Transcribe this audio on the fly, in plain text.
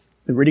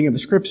The reading of the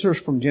scriptures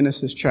from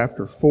Genesis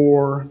chapter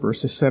 4,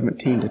 verses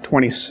 17 to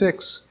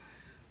 26.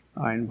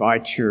 I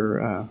invite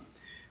your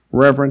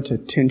reverent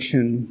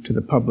attention to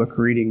the public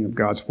reading of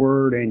God's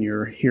word and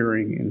your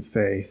hearing in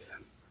faith.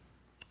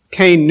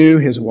 Cain knew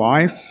his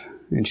wife,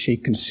 and she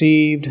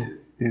conceived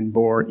and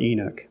bore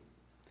Enoch.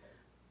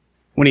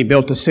 When he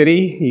built a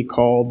city, he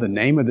called the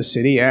name of the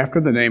city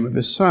after the name of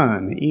his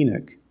son,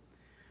 Enoch.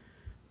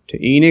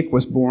 To Enoch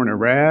was born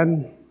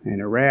Arad,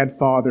 and Arad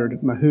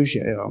fathered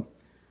Mehujael.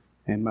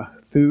 And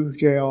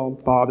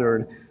Methujael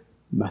fathered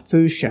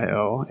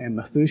Methushael, and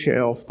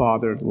Methushael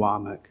fathered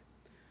Lamech.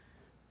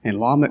 And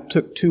Lamech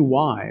took 2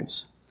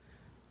 wives.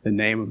 The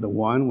name of the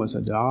one was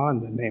Adah,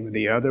 and the name of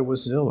the other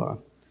was Zillah.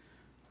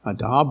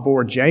 Adah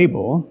bore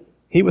Jabal.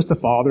 He was the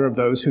father of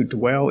those who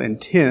dwell in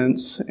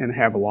tents and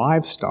have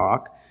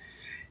livestock.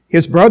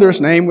 His brother's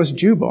name was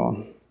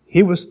Jubal.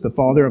 He was the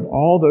father of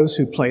all those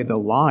who play the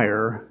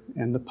lyre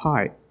and the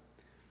pipe.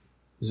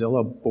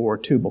 Zillah bore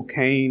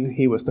Tubal-Cain.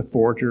 He was the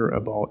forger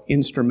of all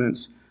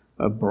instruments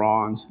of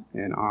bronze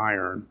and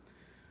iron.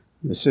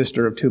 The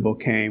sister of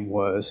Tubal-Cain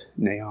was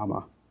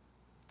Naamah.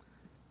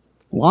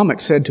 Lamech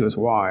said to his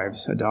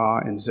wives,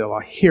 Adah and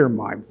Zillah, "Hear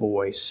my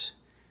voice.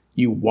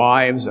 You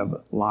wives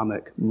of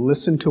Lamech,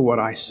 listen to what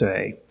I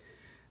say.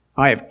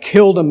 I have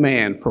killed a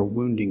man for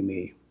wounding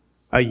me,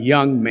 a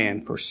young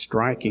man for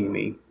striking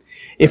me.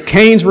 If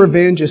Cain's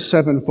revenge is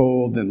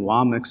 7-fold, then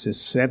Lamech's is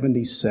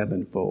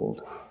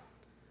 77-fold.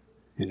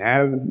 And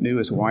Adam knew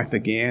his wife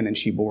again, and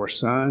she bore a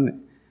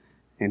son,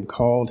 and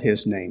called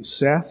his name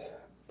Seth,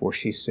 for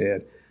she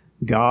said,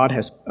 God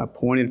has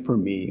appointed for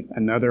me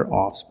another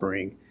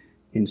offspring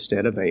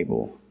instead of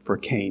Abel, for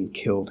Cain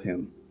killed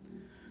him.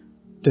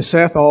 To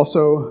Seth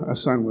also a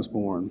son was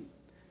born,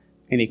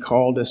 and he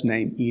called his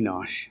name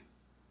Enosh.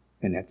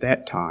 And at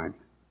that time,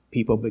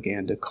 people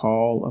began to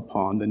call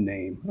upon the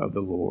name of the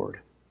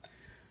Lord."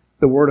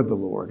 The word of the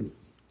Lord.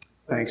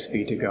 Thanks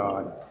be to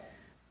God.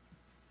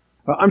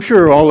 I'm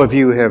sure all of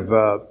you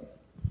have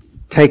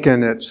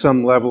taken at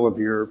some level of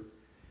your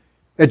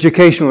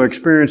educational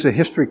experience a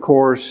history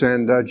course,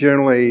 and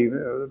generally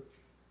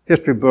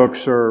history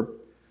books are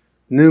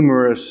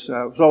numerous.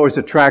 I was always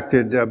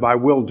attracted by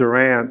Will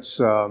Durant's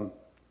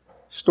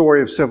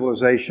Story of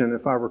Civilization,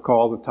 if I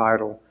recall the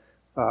title.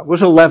 It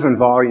was 11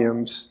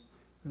 volumes.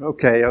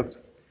 Okay, I'll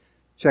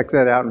check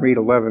that out and read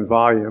 11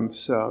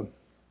 volumes.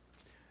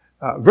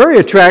 Very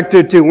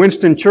attracted to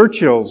Winston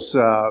Churchill's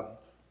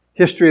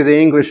History of the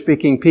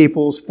English-Speaking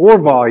Peoples, 4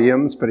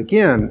 volumes, but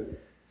again,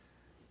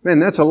 man,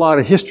 that's a lot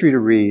of history to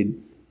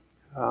read.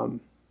 But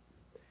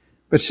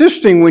it's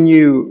interesting when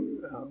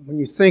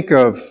you think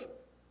of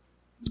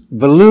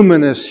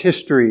voluminous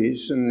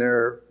histories and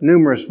their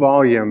numerous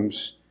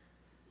volumes.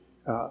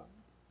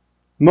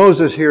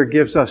 Moses here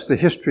gives us the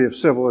history of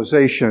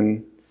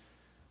civilization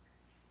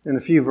in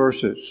a few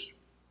verses.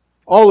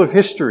 All of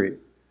history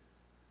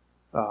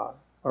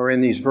are in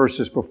these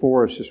verses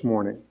before us this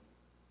morning.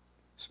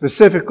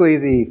 Specifically,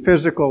 the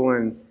physical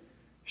and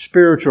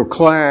spiritual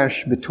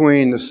clash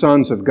between the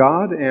sons of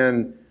God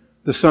and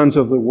the sons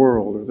of the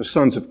world, or the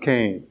sons of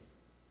Cain.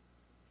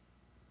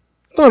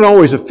 It's not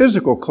always a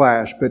physical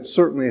clash, but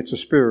certainly it's a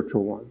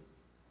spiritual one.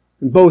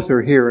 And both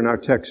are here in our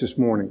text this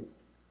morning.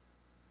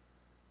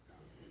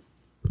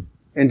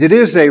 And it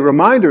is a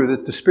reminder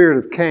that the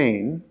spirit of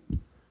Cain,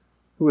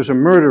 who was a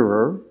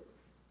murderer,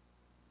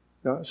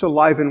 is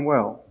alive and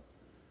well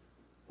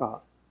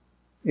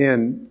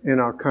in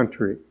our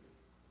country.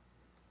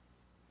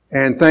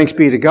 And thanks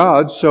be to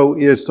God, so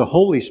is the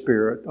Holy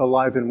Spirit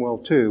alive and well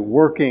too,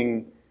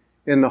 working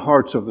in the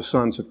hearts of the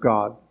sons of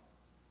God.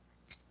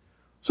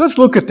 So let's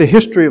look at the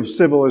history of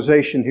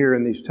civilization here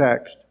in these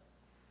texts.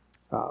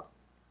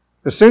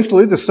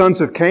 Essentially, the sons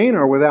of Cain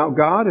are without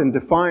God and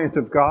defiant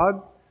of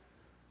God,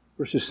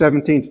 verses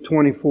 17 to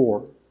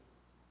 24.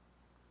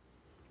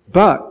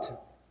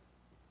 But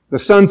the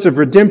sons of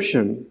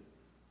redemption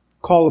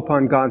call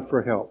upon God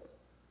for help,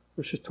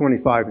 verses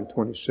 25 and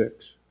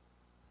 26.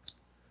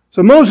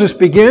 So Moses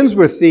begins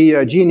with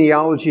the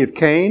genealogy of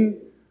Cain.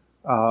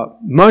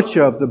 Much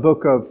of the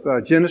book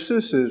of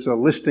Genesis is a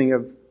listing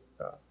of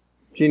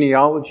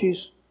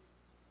genealogies.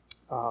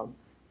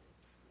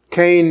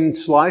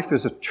 Cain's life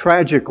is a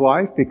tragic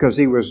life because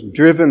he was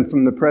driven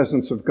from the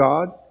presence of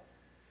God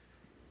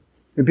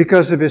and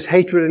because of his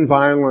hatred and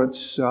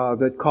violence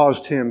that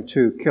caused him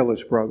to kill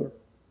his brother.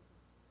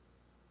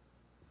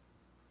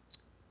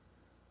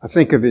 I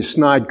think of his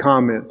snide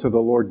comment to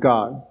the Lord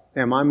God,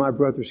 "Am I my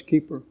brother's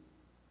keeper?"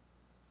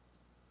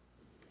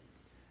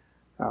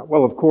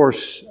 Well, of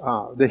course,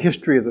 the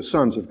history of the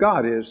sons of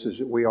God is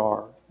that we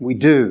are. We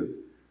do.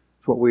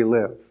 It's what we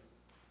live.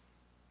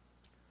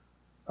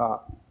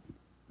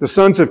 The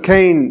sons of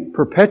Cain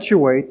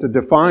perpetuate the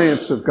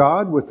defiance of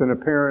God with an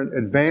apparent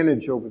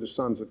advantage over the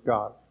sons of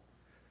God.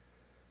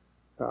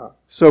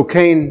 So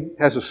Cain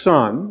has a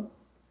son.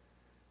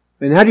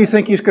 And how do you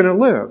think he's going to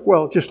live?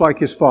 Well, just like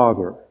his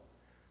father,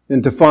 in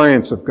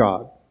defiance of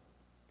God.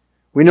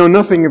 We know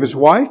nothing of his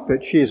wife,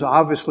 but she is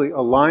obviously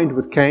aligned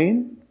with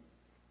Cain.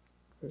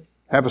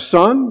 Have a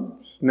son.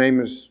 His name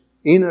is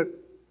Enoch.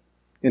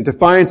 In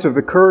defiance of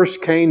the curse,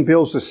 Cain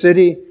builds a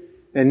city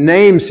and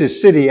names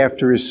his city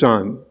after his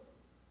son.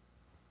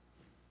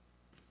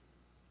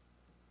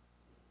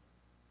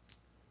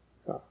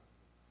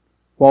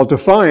 While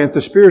defiant,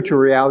 the spiritual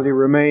reality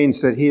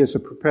remains that he is a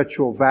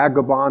perpetual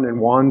vagabond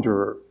and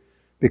wanderer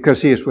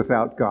because he is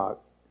without God.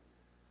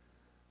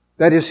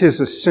 That is his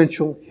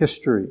essential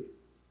history.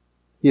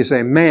 He is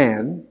a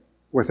man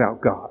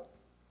without God.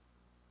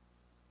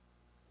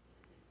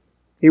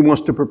 He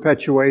wants to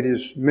perpetuate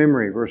his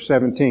memory, verse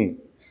 17.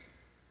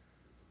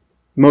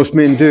 Most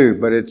men do,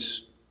 but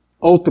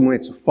ultimately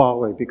it's a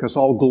folly because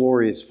all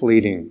glory is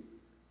fleeting.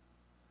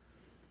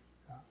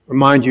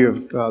 Remind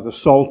you of the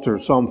Psalter,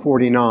 Psalm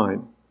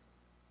 49,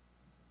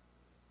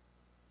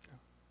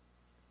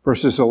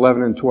 verses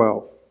 11 and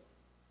 12.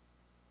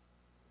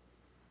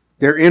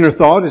 Their inner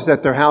thought is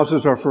that their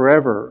houses are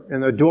forever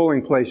and their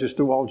dwelling places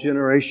through all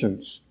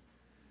generations.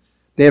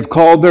 They have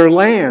called their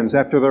lands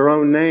after their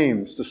own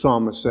names, the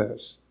psalmist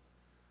says.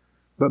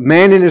 But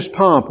man in his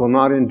pomp will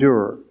not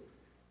endure.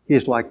 He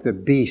is like the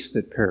beasts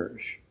that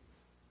perish.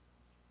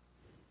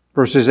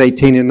 Verses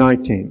 18 and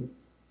 19.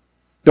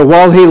 Though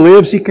while he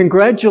lives, he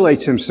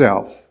congratulates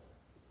himself.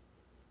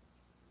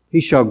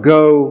 He shall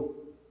go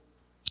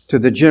to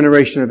the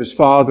generation of his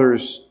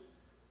fathers,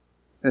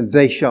 and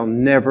they shall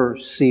never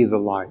see the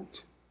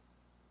light.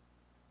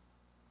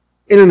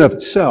 In and of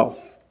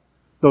itself,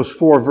 those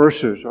 4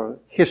 verses are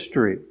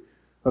history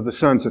of the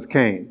sons of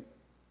Cain.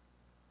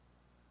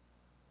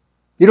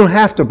 You don't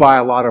have to buy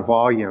a lot of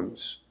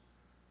volumes.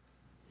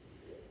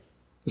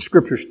 The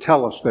Scriptures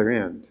tell us their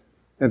end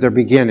and their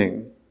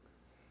beginning.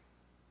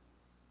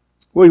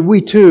 We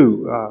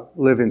too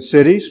live in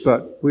cities,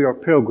 but we are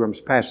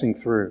pilgrims passing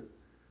through.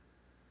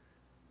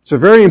 It's a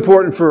very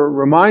important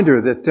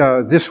reminder that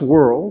this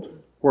world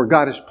where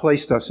God has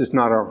placed us is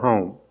not our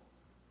home.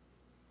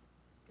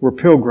 We're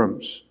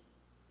pilgrims.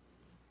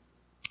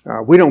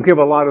 We don't give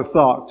a lot of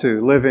thought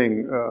to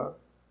living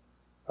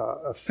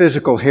a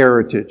physical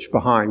heritage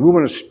behind. We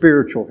want a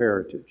spiritual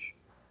heritage.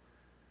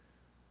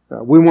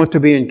 We want to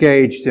be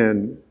engaged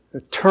in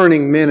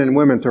turning men and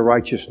women to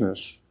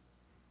righteousness,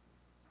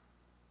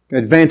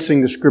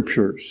 advancing the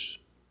Scriptures,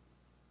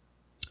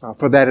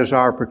 for that is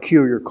our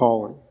peculiar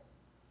calling.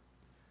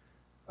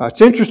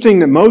 It's interesting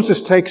that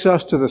Moses takes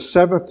us to the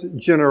 7th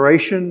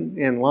generation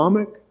in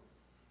Lamech.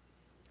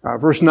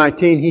 Verse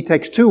 19, he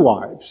takes 2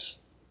 wives.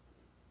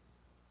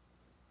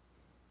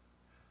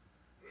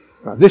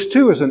 This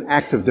too is an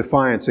act of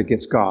defiance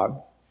against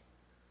God.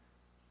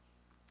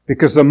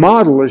 Because the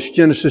model is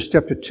Genesis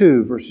chapter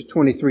 2, verses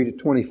 23 to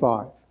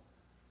 25.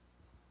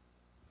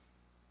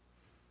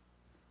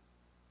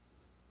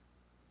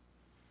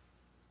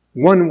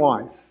 One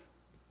wife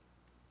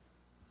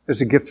is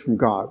a gift from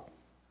God.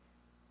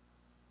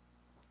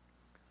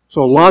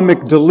 So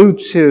Lamech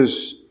dilutes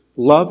his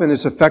love and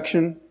his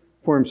affection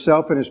for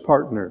himself and his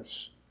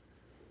partners.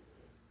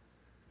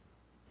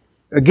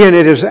 Again,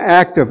 it is an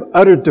act of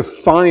utter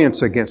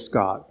defiance against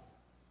God,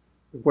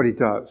 what he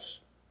does.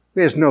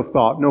 He has no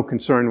thought, no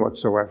concern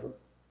whatsoever.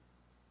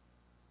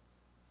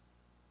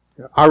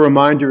 Our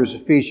reminder is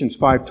Ephesians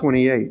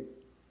 5:28.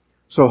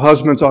 So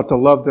husbands ought to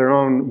love their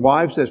own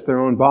wives as their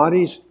own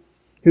bodies.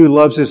 Who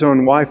loves his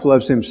own wife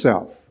loves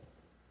himself.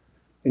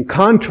 In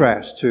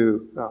contrast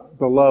to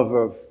the love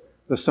of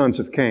the sons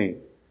of Cain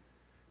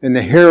and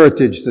the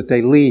heritage that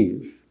they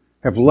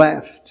have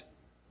left.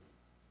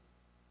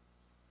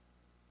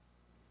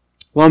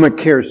 Lamech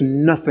cares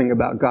nothing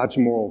about God's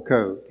moral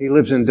code. He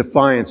lives in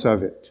defiance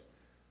of it.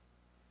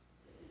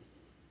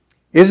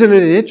 Isn't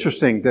it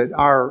interesting that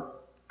our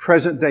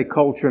present day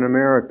culture in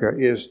America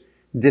is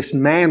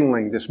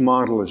dismantling this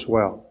model as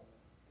well?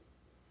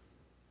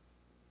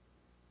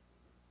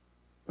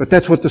 But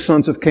that's what the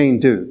sons of Cain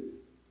do.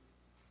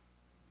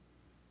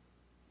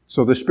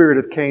 So the spirit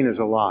of Cain is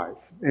alive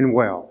and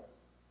well,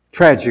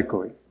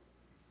 tragically.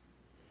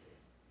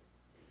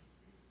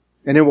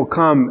 And it will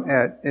come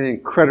at an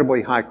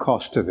incredibly high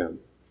cost to them.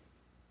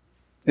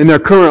 In their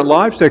current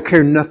lives, they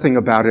care nothing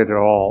about it at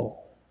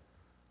all.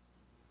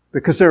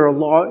 Because they're a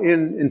law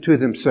into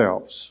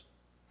themselves.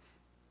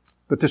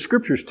 But the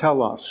Scriptures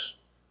tell us,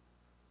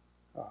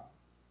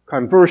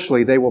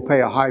 conversely, they will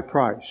pay a high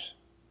price.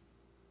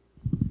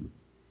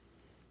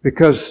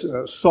 Because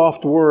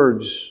soft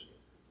words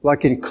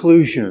like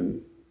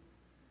inclusion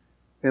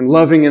and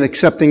loving and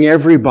accepting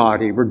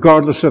everybody,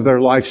 regardless of their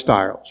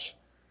lifestyles,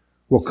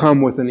 will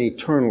come with an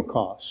eternal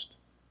cost.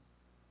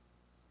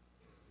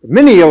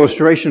 Many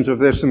illustrations of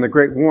this in the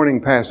great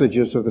warning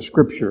passages of the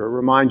Scripture. I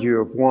remind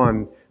you of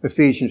one,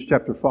 Ephesians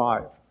chapter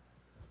 5.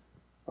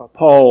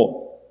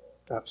 Paul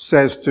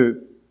says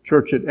to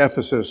church at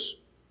Ephesus,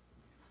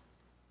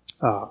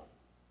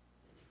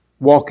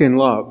 walk in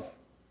love.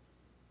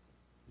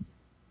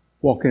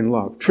 Walk in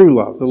love, true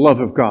love, the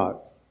love of God.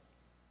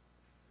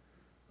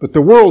 But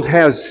the world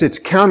has its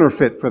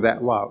counterfeit for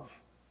that love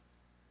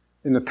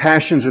in the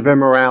passions of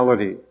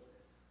immorality,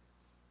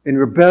 in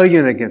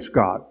rebellion against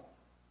God.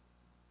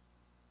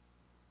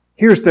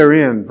 Here's their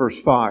end, verse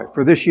 5.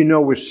 For this you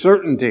know with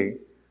certainty,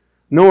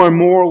 no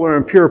immoral or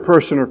impure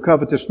person or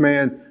covetous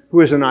man,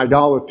 who is an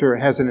idolater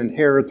has an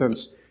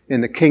inheritance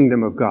in the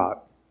kingdom of God.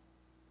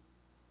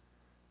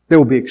 They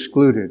will be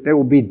excluded. They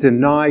will be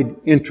denied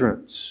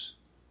entrance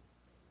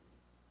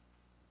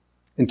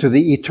into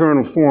the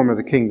eternal form of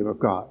the kingdom of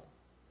God.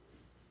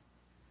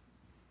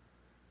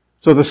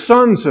 So the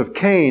sons of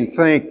Cain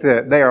think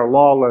that they are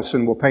lawless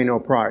and will pay no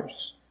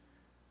price.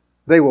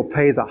 They will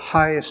pay the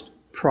highest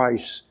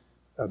price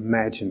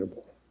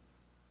imaginable.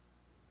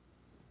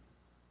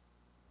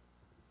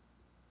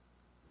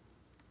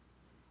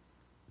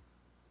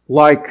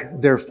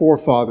 Like their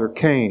forefather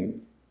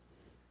Cain,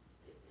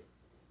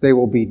 they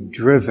will be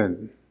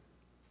driven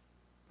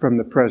from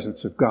the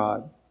presence of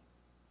God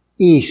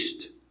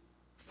east,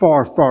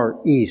 far, far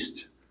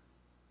east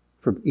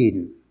from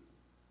Eden.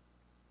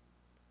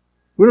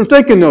 We don't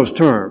think in those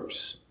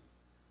terms.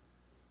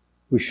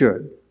 We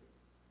should.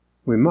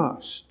 We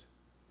must.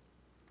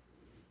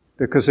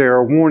 Because they are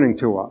a warning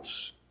to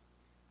us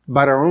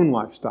about our own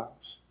lifestyles.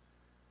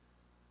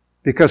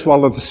 Because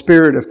while the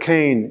spirit of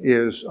Cain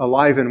is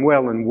alive and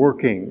well and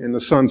working in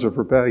the sons of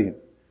rebellion,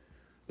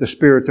 the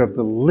Spirit of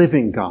the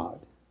living God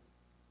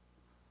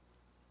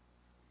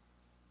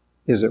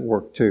is at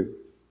work too.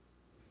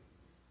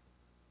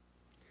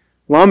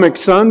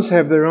 Lamech's sons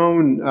have their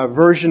own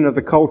version of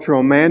the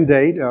cultural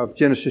mandate of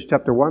Genesis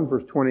chapter 1,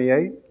 verse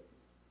 28.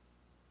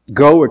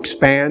 Go,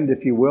 expand,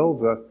 if you will,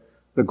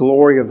 the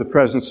glory of the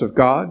presence of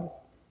God.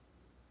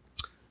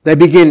 They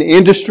begin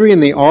industry in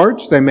the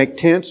arts. They make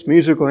tents,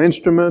 musical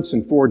instruments,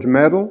 and forge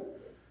metal.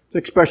 It's an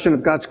expression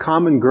of God's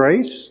common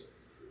grace.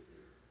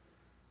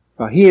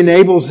 He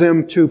enables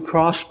them to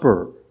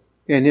prosper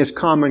in His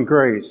common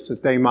grace,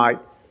 that they might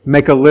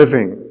make a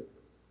living,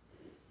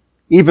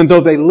 even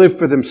though they live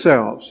for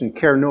themselves and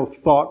care no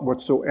thought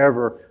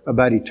whatsoever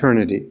about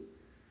eternity.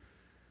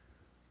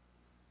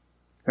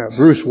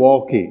 Bruce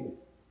Waltke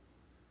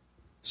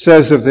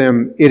says of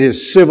them, it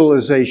is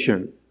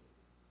civilization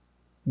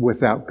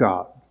without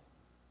God.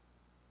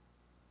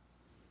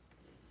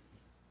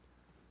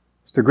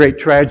 It's the great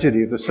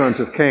tragedy of the sons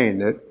of Cain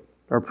that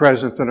are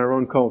present in our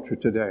own culture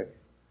today.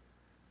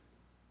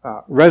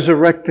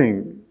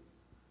 Resurrecting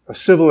a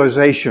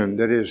civilization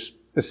that is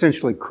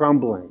essentially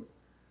crumbling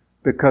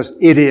because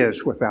it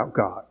is without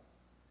God.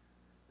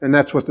 And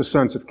that's what the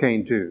sons of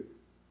Cain do.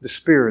 The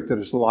spirit that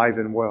is alive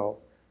and well,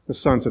 the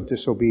sons of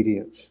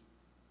disobedience.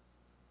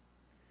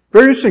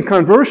 Very interesting,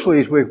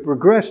 conversely, as we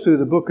progress through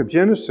the book of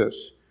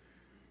Genesis,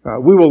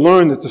 we will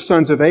learn that the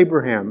sons of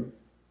Abraham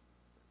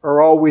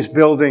are always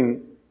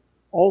building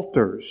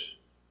altars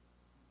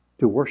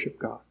to worship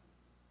God.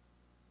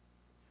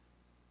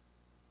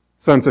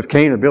 Sons of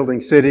Cain are building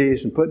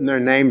cities and putting their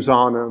names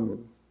on them,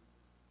 and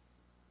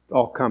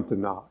all come to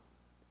naught.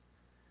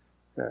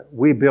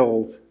 We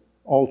build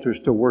altars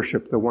to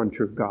worship the one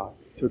true God,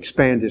 to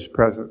expand His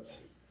presence,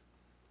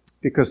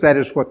 because that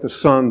is what the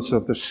sons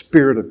of the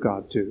Spirit of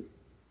God do.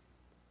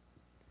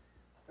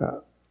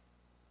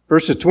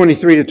 Verses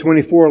 23 to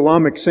 24,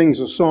 Lamech sings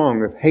a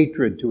song of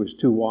hatred to his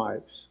two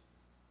wives.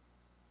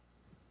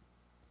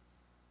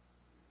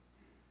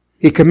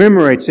 He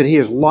commemorates that he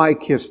is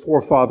like his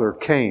forefather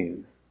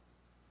Cain.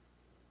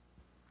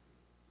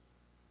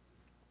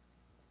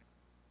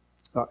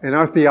 In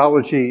our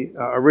theology,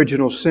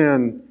 original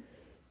sin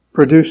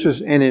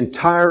produces an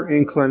entire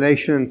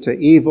inclination to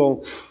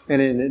evil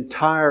and an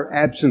entire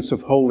absence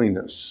of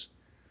holiness.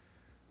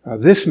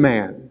 This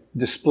man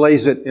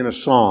displays it in a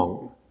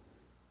song.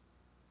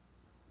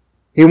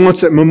 He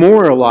wants it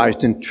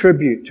memorialized in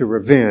tribute to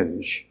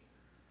revenge.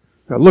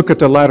 Now look at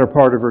the latter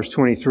part of verse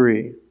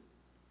 23.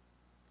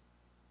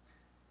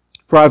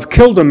 For I've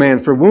killed a man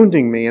for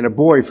wounding me and a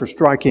boy for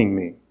striking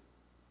me.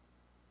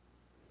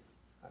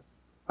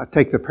 I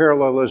take the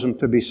parallelism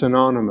to be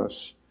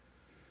synonymous.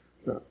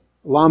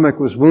 Lamech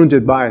was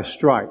wounded by a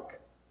strike.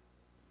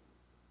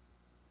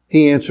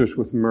 He answers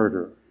with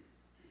murder.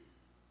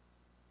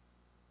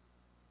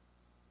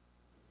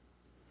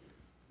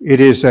 It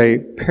is a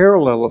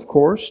parallel, of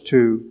course,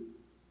 to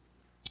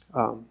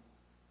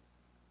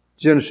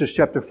Genesis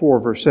chapter 4,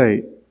 verse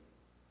 8.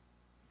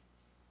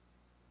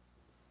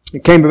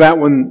 It came about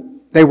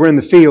when they were in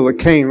the field that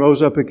Cain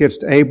rose up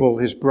against Abel,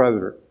 his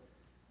brother,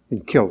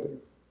 and killed him.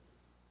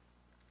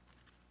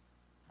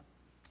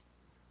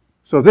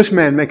 So this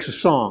man makes a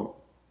song.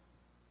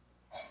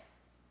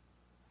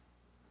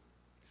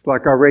 It's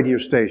like our radio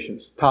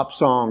stations. Top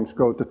songs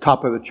go at the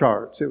top of the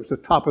charts. It was the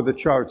top of the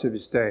charts of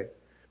his day,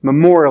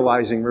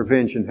 memorializing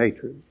revenge and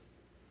hatred.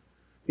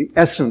 The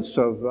essence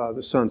of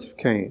the sons of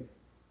Cain.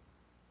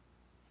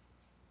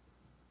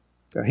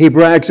 He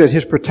brags that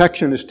his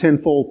protection is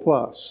tenfold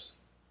plus.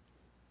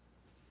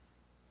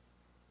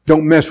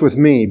 Don't mess with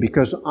me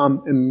because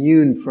I'm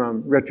immune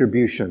from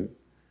retribution.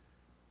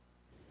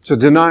 It's a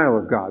denial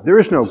of God. There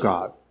is no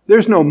God.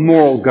 There's no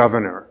moral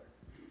governor.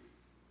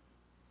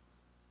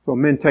 So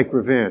men take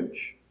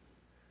revenge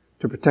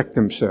to protect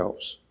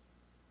themselves.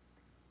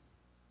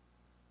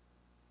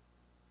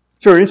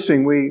 It's very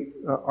interesting. We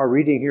are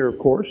reading here, of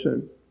course,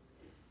 in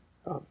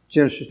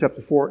Genesis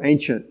chapter 4,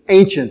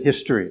 ancient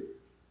history.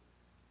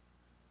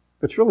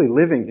 It's really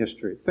living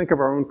history. Think of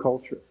our own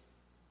culture.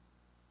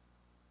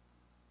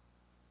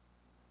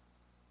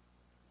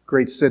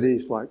 great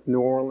cities like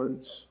New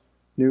Orleans,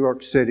 New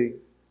York City,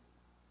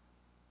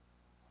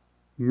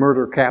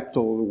 murder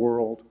capital of the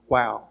world.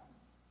 Wow.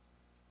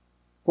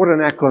 What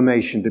an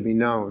acclamation to be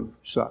known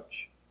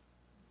such.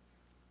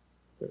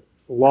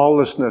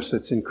 Lawlessness,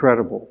 it's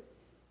incredible.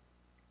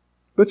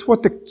 But it's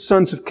what the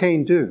sons of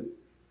Cain do.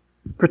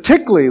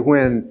 Particularly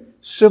when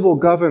civil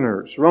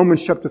governors,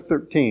 Romans chapter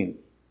 13,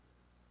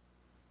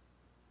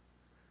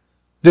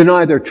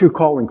 deny their true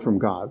calling from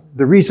God.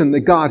 The reason that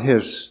God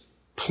has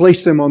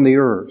placed them on the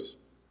earth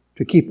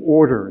to keep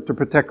order, to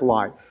protect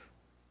life.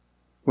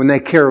 When they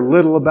care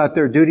little about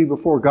their duty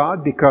before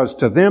God, because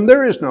to them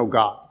there is no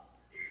God.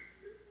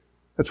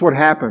 That's what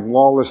happened.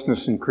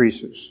 Lawlessness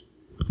increases.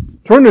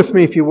 Turn with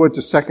me, if you would,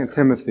 to 2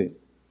 Timothy.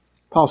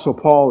 Apostle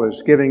Paul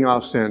is giving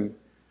us in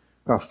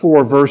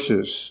 4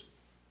 verses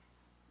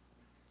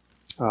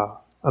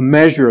a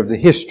measure of the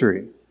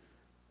history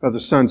of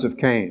the sons of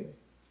Cain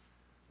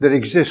that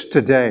exists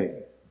today.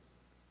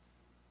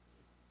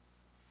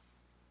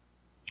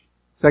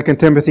 2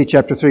 Timothy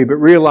chapter 3, but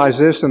realize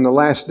this, in the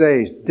last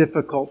days,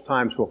 difficult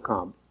times will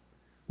come.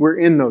 We're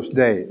in those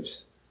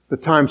days. The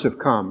times have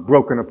come,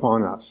 broken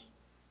upon us.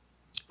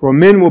 For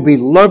men will be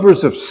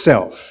lovers of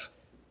self,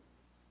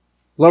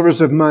 lovers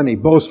of money,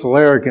 boastful,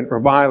 arrogant,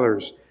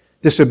 revilers,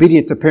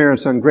 disobedient to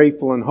parents,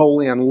 ungrateful,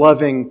 unholy,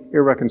 unloving,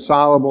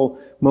 irreconcilable,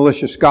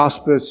 malicious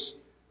gossips,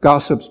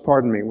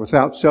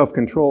 without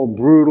self-control,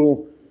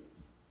 brutal.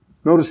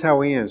 Notice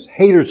how he ends.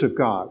 Haters of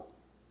God.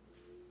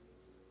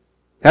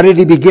 How did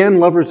he begin?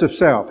 Lovers of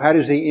self. How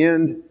does he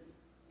end?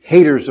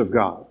 Haters of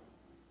God.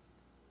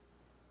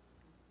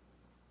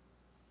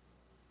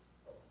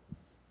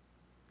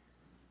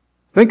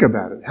 Think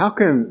about it. How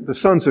can the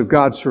sons of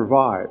God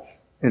survive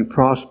and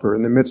prosper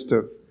in the midst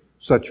of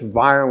such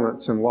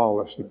violence and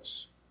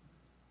lawlessness?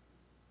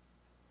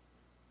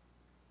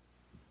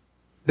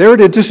 They're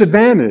at a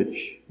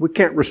disadvantage. We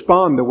can't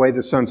respond the way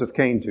the sons of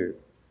Cain do.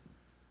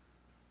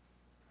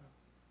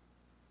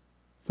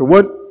 So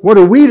what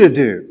are we to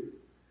do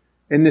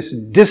in this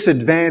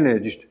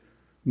disadvantaged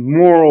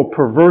moral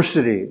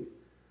perversity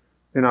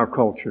in our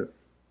culture?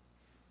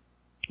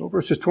 Well,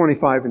 verses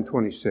 25 and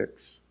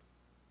 26.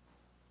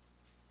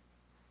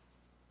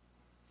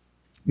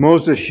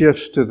 Moses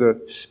shifts to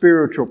the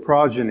spiritual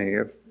progeny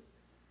of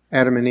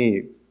Adam and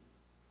Eve.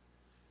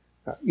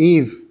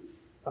 Eve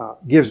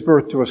gives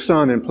birth to a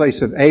son in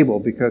place of Abel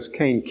because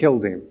Cain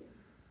killed him.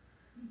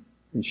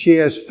 And she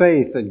has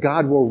faith that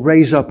God will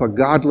raise up a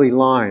godly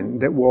line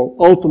that will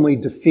ultimately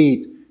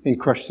defeat and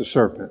crush the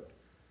serpent.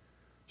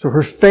 So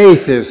her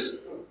faith is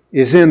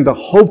in the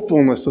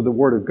hopefulness of the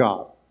Word of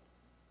God.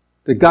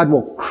 That God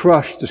will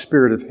crush the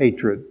spirit of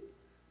hatred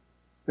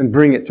and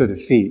bring it to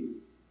defeat.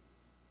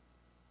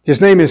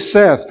 His name is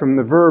Seth, from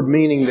the verb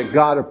meaning that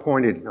God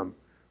appointed him.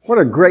 What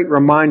a great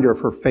reminder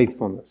of her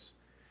faithfulness.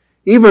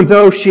 Even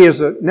though she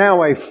is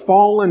now a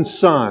fallen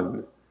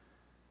son,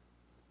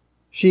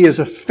 she is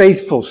a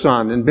faithful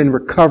son and been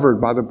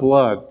recovered by the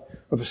blood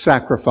of a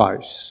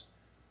sacrifice.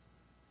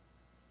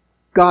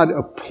 God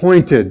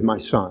appointed my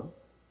son.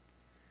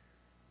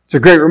 It's a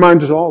great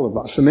reminder to all of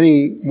us. In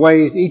many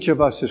ways, each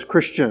of us as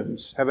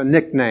Christians have a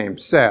nickname,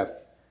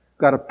 Seth.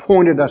 God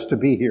appointed us to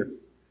be here,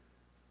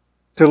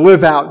 to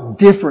live out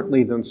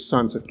differently than the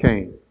sons of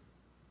Cain.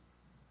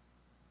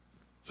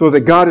 So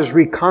that God is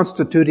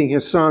reconstituting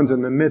His sons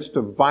in the midst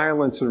of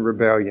violence and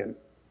rebellion.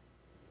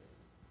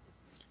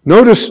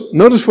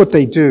 Notice what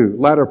they do,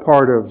 latter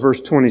part of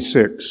verse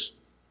 26.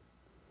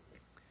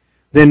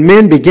 Then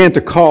men began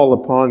to call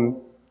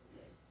upon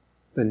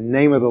the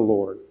name of the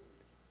Lord.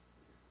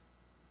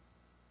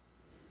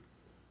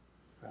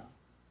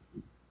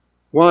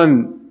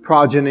 One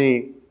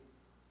progeny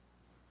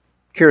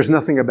cares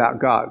nothing about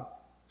God,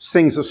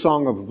 sings a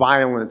song of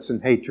violence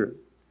and hatred.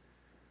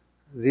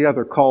 The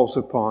other calls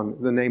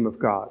upon the name of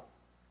God.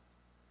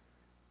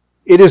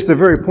 It is the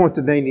very point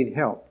that they need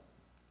help.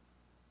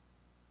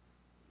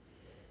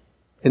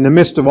 In the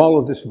midst of all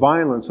of this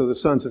violence of the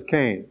sons of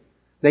Cain,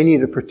 they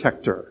need a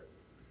protector.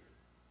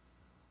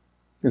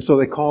 And so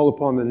they call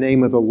upon the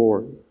name of the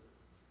Lord.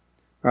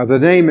 The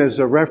name is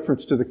a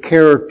reference to the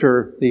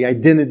character, the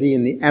identity,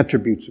 and the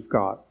attributes of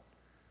God,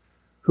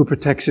 who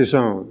protects His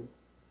own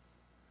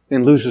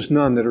and loses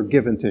none that are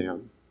given to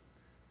Him.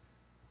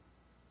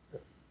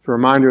 It's a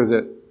reminder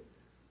that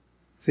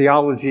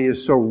theology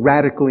is so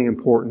radically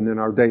important in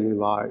our daily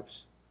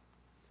lives.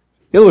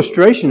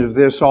 Illustrations of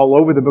this all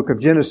over the book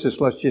of Genesis.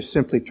 Let's just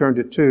simply turn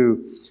to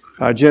 2.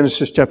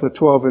 Genesis chapter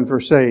 12 and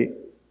verse 8.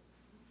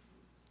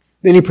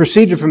 Then he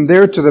proceeded from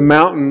there to the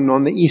mountain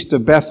on the east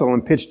of Bethel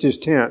and pitched his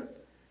tent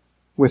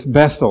with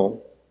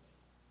Bethel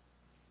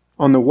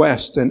on the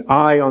west and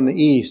Ai on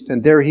the east.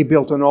 And there he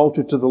built an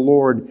altar to the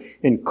Lord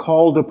and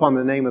called upon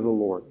the name of the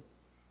Lord.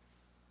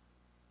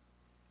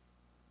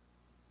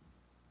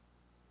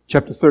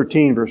 Chapter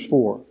 13, verse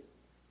 4.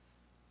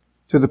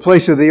 To the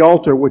place of the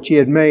altar which he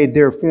had made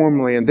there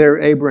formerly, and there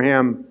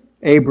Abram,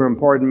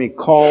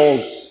 called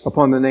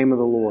upon the name of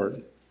the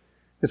Lord.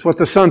 It's what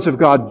the sons of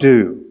God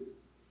do.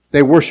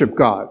 They worship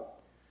God.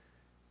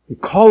 They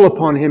call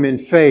upon Him in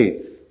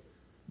faith.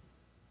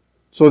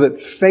 so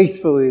that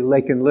faithfully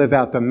they can live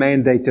out the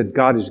mandate that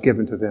God has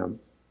given to them.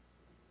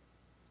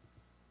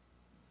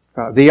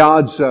 The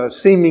odds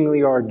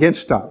seemingly are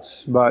against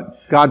us,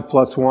 but God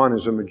plus one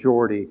is a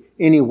majority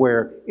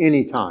anywhere,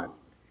 anytime,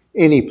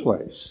 any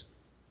place.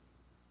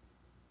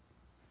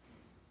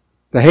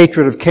 The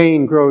hatred of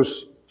Cain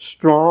grows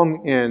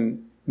strong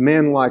in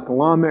men like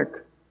Lamech,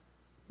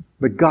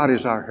 but God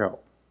is our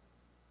help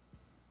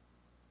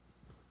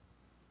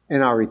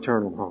and our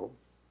eternal home.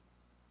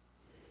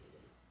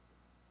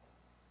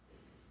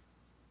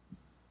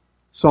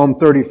 Psalm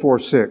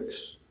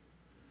 34:6.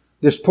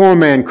 This poor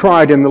man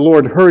cried, and the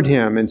Lord heard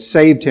him and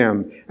saved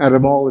him out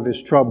of all of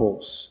his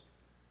troubles.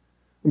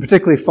 I'm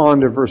particularly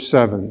fond of verse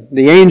 7.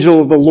 The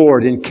angel of the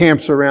Lord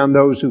encamps around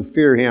those who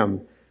fear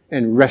him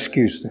and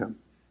rescues them.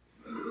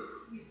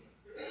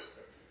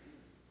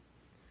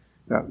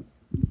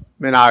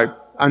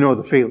 I know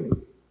the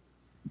feeling.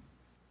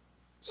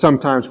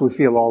 Sometimes we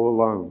feel all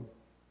alone.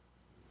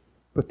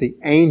 But the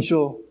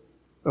angel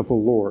of the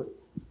Lord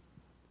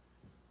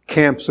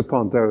camps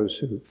upon those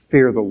who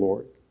fear the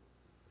Lord.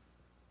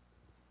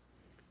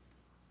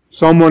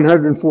 Psalm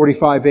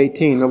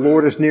 145:18, the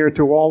Lord is near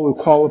to all who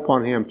call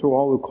upon Him, to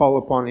all who call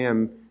upon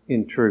Him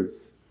in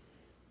truth.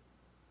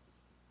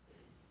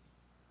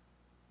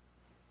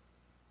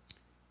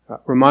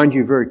 Remind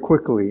you very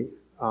quickly,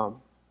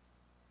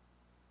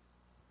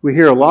 we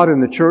hear a lot in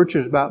the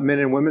churches about men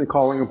and women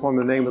calling upon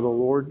the name of the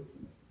Lord.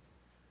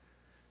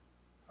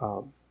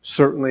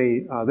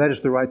 Certainly, that is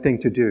the right thing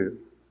to do.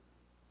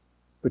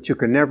 But you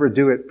can never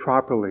do it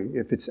properly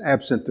if it's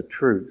absent the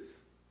truth.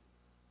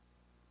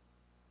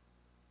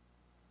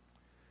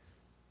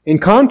 In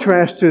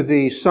contrast to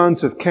the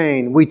sons of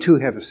Cain, we too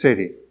have a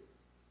city.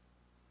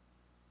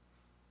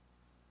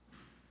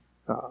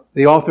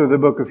 The author of the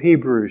book of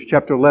Hebrews,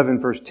 chapter 11,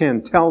 verse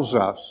 10, tells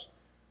us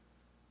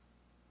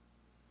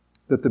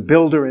that the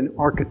builder and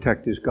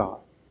architect is God.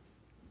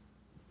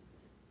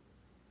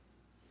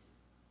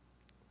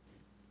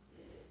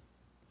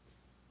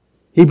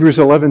 Hebrews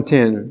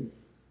 11:10,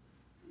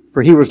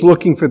 for he was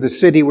looking for the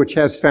city which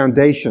has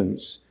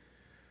foundations,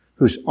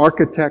 whose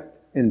architect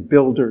and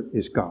builder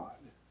is God.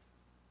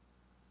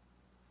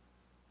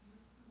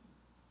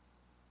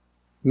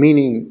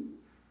 Meaning,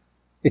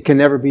 it can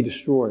never be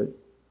destroyed.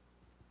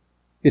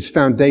 Its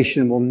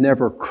foundation will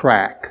never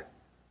crack.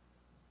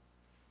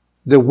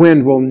 The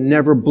wind will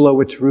never blow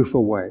its roof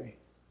away.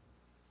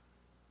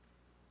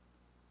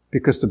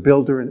 Because the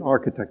builder and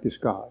architect is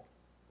God.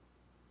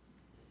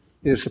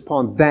 It is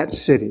upon that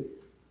city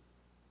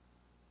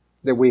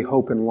that we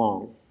hope and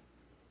long.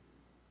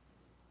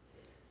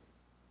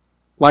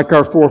 Like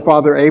our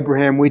forefather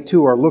Abraham, we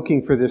too are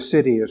looking for this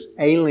city as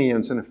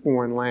aliens in a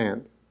foreign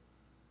land.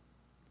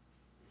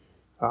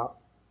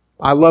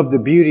 I love the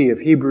beauty of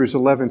Hebrews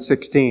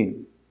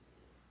 11:16.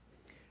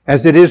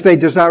 As it is, they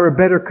desire a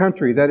better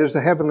country, that is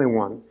the heavenly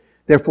one.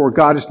 Therefore,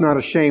 God is not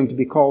ashamed to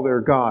be called their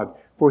God,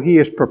 for He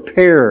has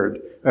prepared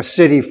a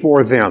city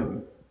for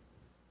them.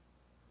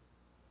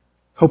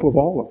 Hope of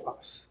all of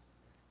us.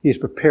 He has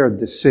prepared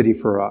this city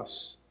for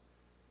us.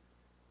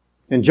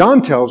 And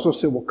John tells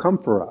us it will come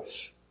for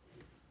us.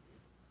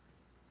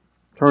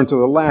 Turn to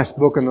the last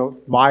book in the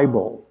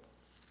Bible.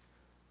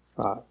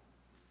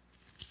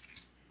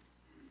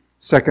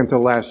 Second to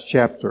last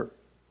chapter.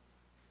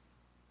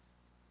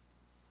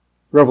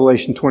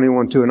 Revelation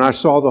 21:2. And I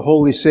saw the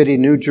holy city,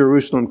 New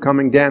Jerusalem,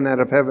 coming down out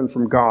of heaven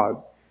from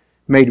God,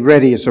 made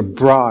ready as a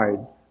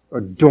bride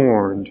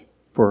adorned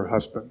for her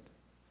husband.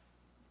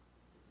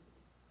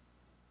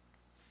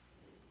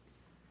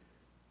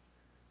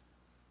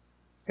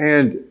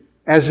 And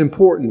as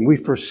important, we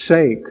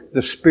forsake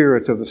the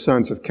spirit of the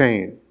sons of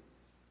Cain,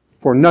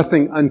 for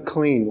nothing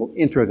unclean will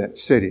enter that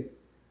city,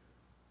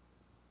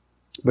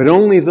 but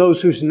only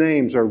those whose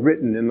names are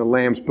written in the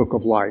Lamb's book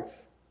of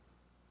life.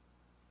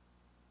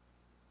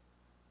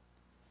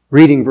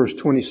 Reading verse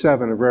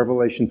 27 of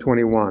Revelation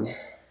 21.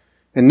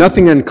 And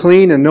nothing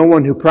unclean and no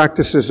one who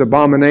practices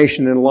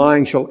abomination and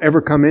lying shall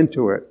ever come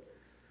into it,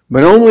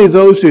 but only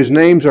those whose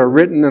names are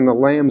written in the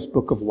Lamb's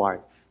book of life.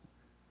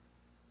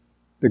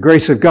 The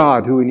grace of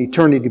God, who in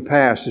eternity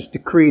past is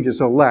decreed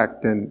as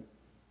elect and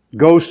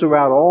goes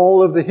throughout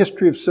all of the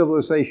history of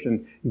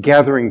civilization,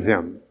 gathering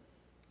them.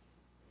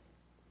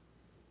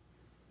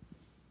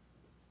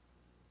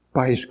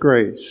 By His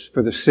grace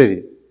for the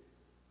city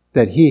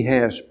that He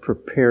has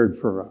prepared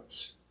for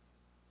us.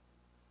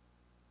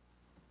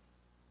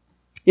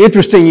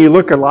 Interesting, you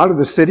look at a lot of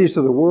the cities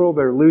of the world,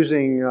 they're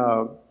losing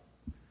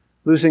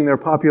their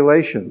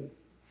population.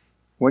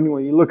 When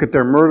you look at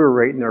their murder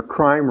rate and their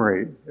crime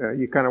rate,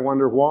 you kind of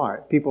wonder why.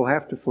 People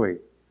have to flee.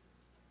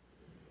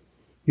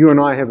 You and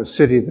I have a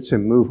city that's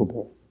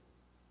immovable.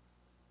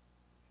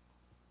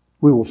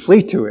 We will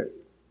flee to it.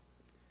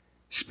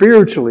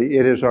 Spiritually,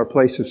 it is our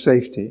place of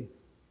safety.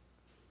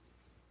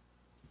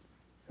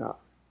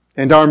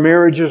 And our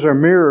marriages are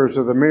mirrors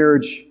of the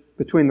marriage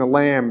between the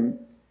Lamb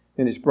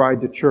and His bride,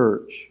 the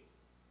church.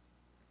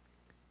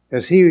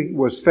 As He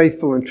was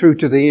faithful and true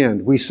to the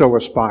end, we so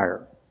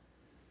aspire.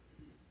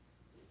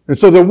 And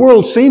so the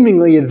world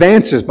seemingly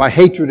advances by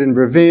hatred and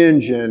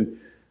revenge and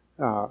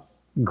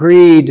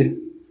greed.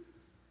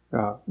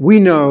 We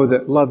know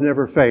that love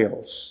never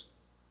fails.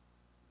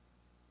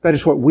 That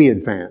is what we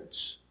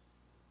advance.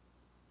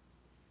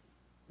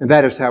 And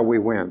that is how we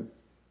win.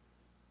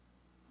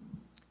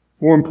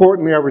 More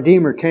importantly, our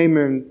Redeemer came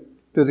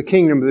into the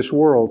kingdom of this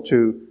world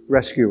to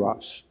rescue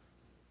us.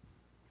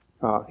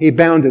 He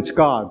bound its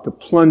God to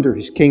plunder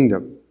His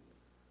kingdom,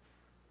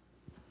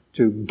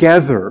 to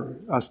gather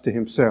us to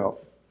Himself.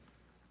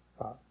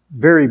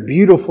 Very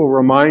beautiful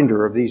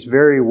reminder of these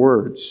very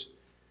words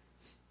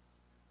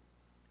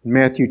in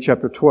Matthew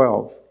chapter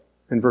 12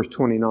 and verse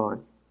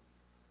 29.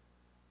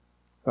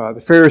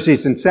 The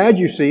Pharisees and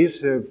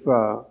Sadducees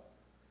have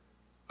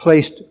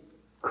placed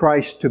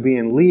Christ to be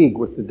in league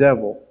with the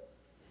devil.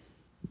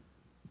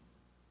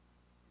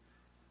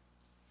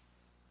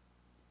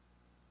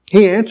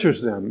 He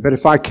answers them, but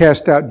if I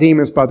cast out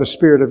demons by the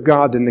Spirit of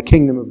God, then the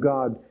kingdom of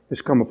God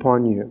has come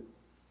upon you.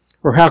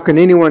 Or how can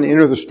anyone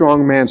enter the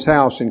strong man's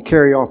house and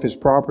carry off his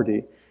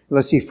property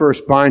unless he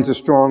first binds the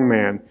strong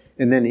man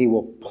and then he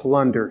will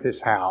plunder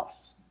his house?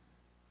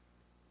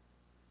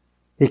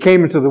 He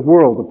came into the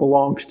world that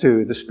belongs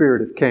to the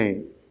spirit of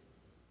Cain,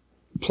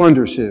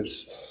 plunders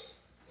his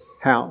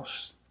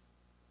house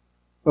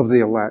of the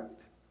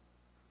elect,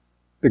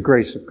 the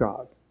grace of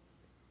God.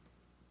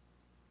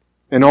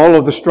 And all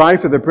of the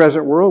strife of the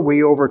present world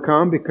we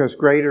overcome because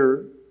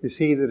greater is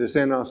He that is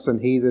in us than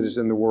he that is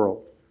in the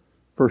world.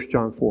 1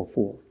 John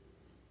 4:4.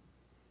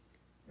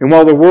 And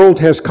while the world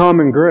has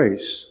common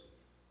grace,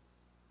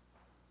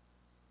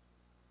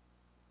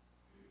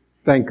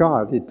 thank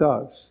God it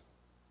does,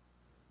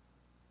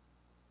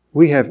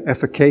 we have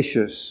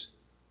efficacious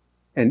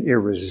and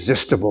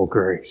irresistible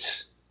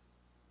grace.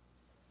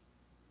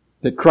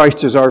 That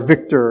Christ is our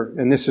victor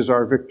and this is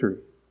our victory.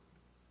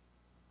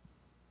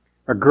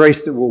 A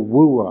grace that will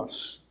woo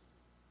us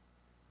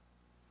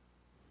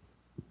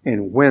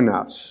and win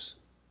us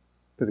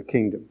to the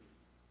kingdom.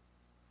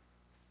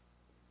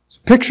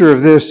 A picture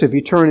of this, if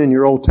you turn in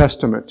your Old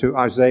Testament to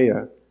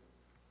Isaiah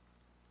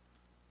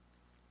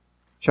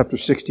chapter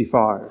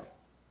 65.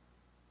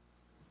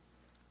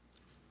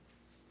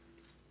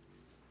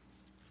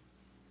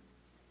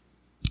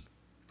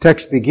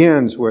 Text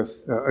begins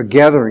with a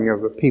gathering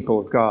of the people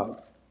of God.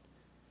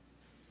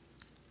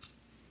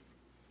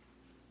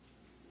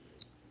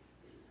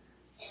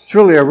 It's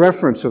really a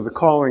reference of the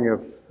calling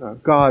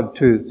of God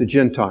to the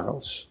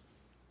Gentiles.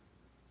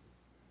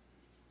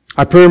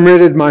 I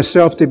permitted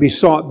myself to be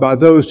sought by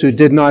those who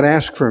did not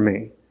ask for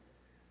me.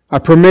 I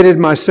permitted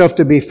myself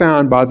to be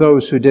found by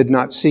those who did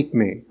not seek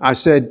me. I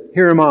said,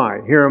 here am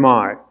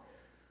I,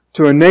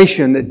 to a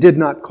nation that did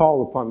not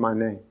call upon my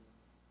name.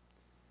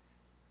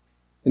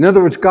 In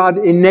other words, God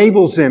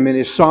enables them in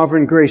His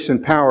sovereign grace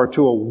and power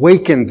to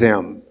awaken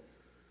them.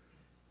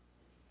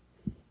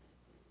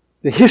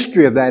 The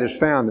history of that is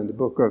found in the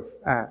book of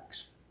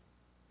Acts.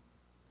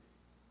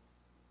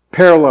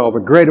 Parallel, the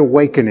Great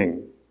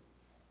Awakening.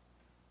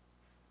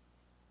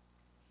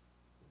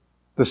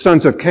 The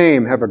sons of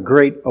Cain have a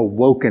great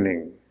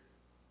awakening.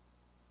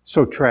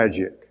 So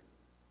tragic.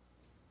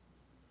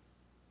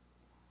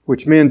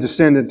 Which men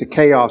descend into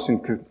chaos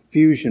and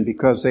confusion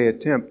because they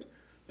attempt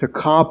to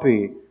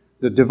copy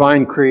the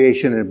divine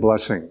creation and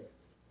blessing.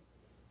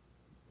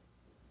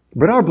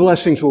 But our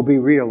blessings will be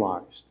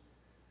realized.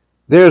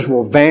 Theirs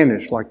will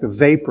vanish like the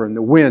vapor and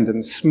the wind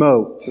and the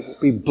smoke. It will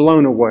be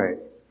blown away.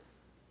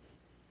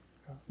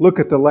 Look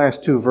at the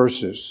last two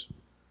verses.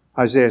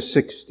 Isaiah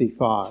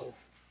 65.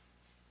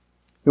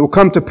 It will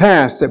come to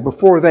pass that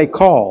before they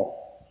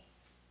call,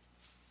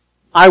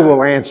 I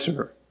will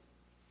answer.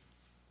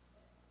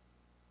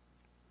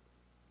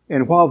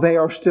 And while they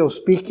are still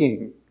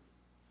speaking,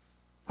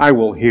 I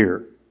will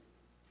hear.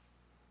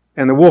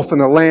 And the wolf and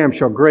the lamb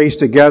shall graze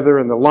together,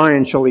 and the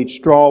lion shall eat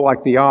straw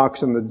like the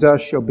ox, and the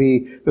dust shall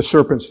be the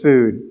serpent's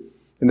food.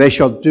 And they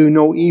shall do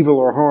no evil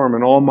or harm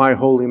in all my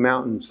holy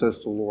mountain,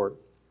 says the Lord.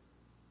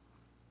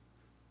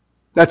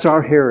 That's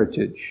our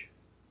heritage.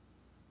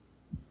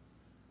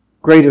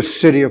 Greatest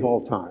city of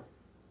all time.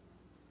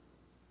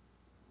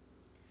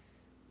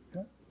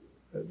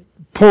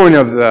 Point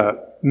of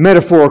the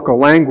metaphorical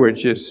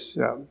language is,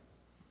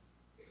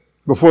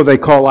 before they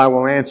call, I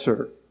will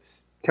answer,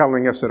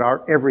 telling us that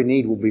our every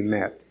need will be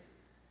met.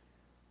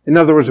 In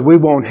other words, we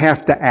won't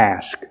have to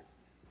ask.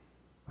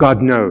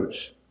 God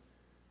knows.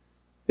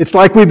 It's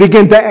like we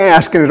begin to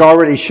ask and it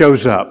already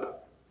shows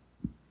up.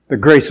 The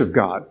grace of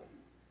God.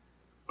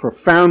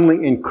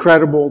 Profoundly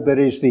incredible, that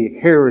is the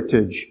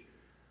heritage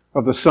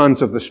of the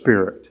sons of the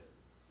Spirit.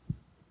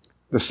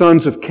 The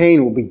sons of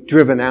Cain will be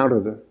driven out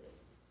of the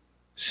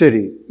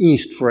city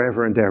east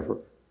forever and ever.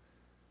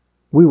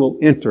 We will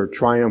enter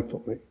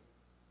triumphantly.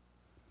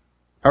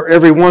 Our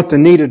every want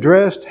and need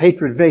addressed,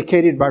 hatred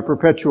vacated by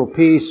perpetual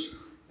peace,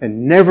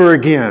 and never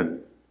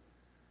again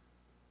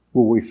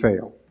will we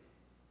fail.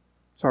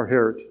 It's our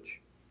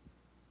heritage.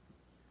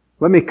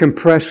 Let me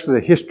compress the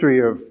history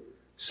of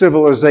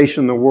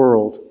civilization in the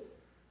world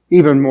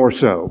even more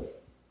so.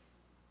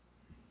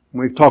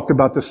 We've talked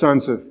about the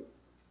sons of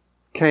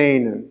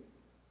Cain and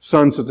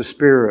sons of the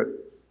Spirit.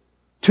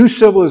 Two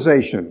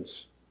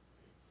civilizations.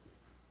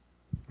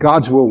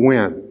 God's will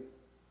win.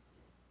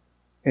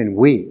 And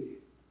we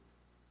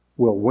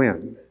will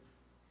win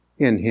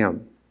in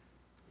Him.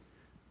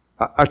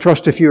 I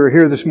trust if you are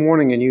here this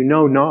morning and you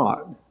know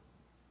not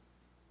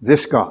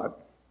this God,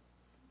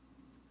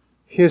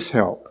 His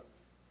help,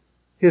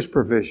 His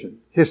provision,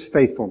 His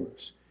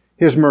faithfulness,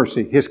 His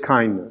mercy, His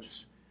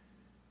kindness,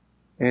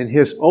 and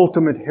His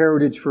ultimate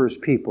heritage for His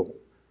people,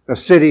 a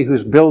city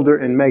whose builder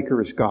and maker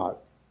is God,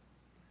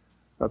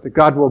 that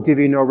God will give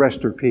you no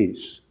rest or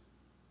peace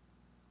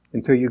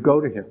until you go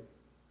to Him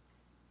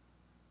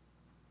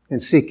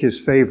and seek His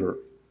favor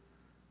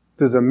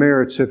through the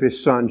merits of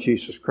His Son,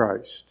 Jesus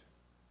Christ.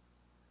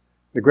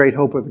 The great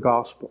hope of the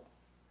gospel.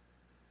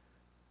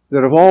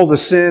 That of all the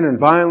sin and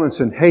violence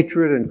and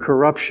hatred and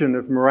corruption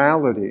of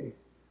morality,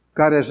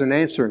 God has an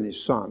answer in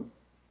His Son,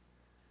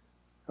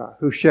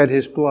 who shed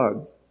His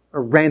blood,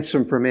 a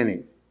ransom for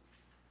many,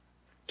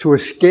 to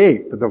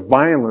escape the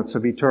violence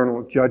of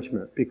eternal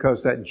judgment,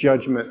 because that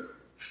judgment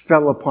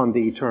fell upon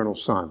the eternal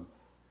Son.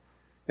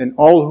 And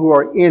all who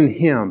are in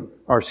Him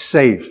are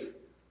safe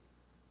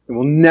and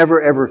will never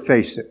ever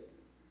face it.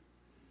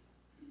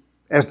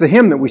 As the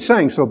hymn that we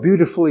sang so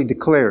beautifully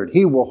declared,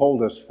 He will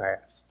hold us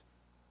fast.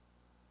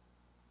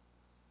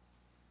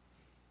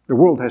 The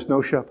world has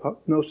no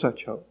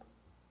such hope.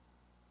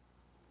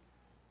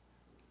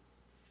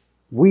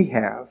 We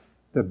have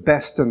the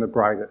best and the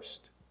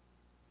brightest.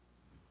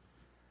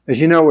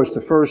 As you know, it's the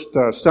first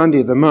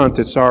Sunday of the month.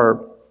 It's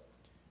our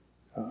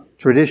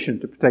tradition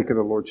to partake of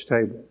the Lord's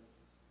table.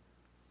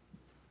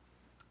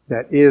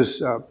 That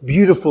is a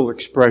beautiful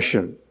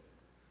expression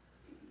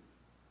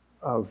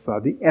of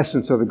the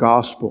essence of the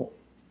gospel.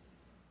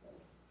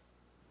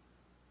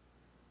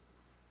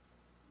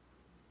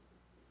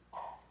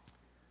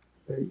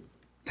 The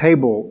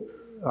table,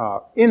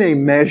 in a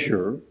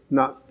measure,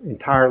 not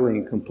entirely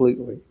and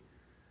completely,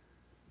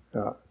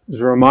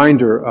 is a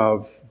reminder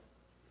of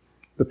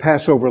the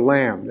Passover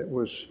lamb that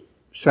was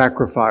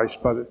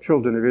sacrificed by the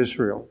children of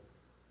Israel.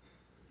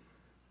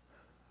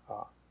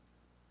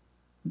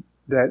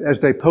 That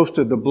as they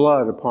posted the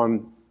blood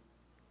upon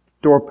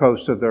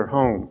doorposts of their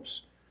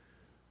homes,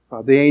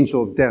 the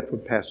angel of death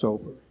would pass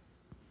over.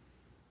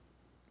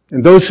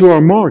 And those who are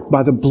marked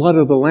by the blood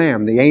of the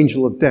Lamb, the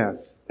angel of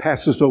death,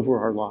 passes over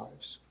our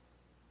lives.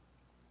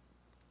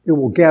 It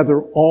will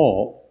gather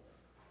all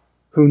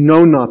who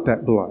know not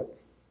that blood.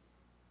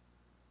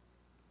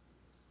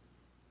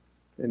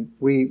 And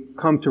we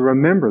come to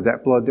remember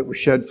that blood that was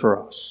shed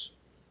for us.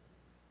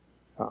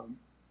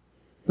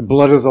 The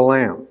blood of the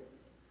Lamb.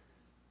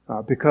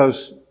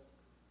 Because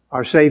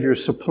our Savior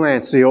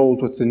supplants the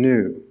old with the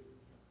new,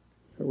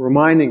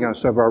 reminding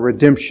us of our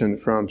redemption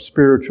from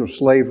spiritual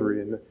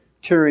slavery and the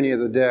tyranny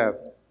of the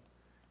devil,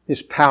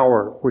 His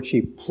power, which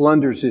He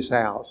plunders His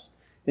house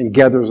and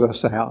gathers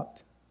us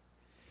out,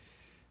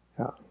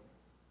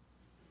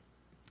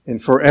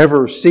 and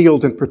forever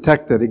sealed and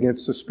protected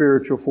against the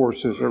spiritual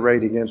forces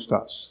arrayed against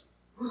us.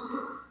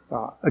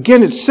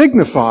 Again, it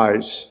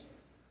signifies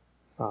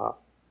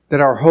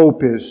that our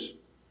hope is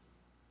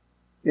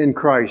in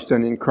Christ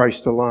and in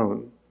Christ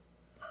alone.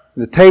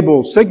 The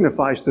table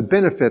signifies the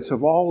benefits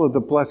of all of the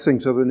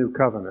blessings of the new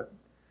covenant.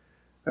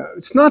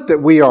 It's not that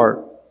we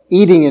are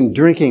eating and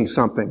drinking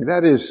something.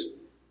 That is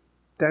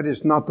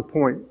not the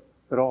point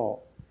at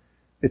all.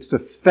 It's the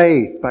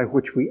faith by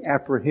which we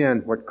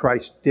apprehend what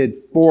Christ did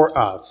for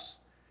us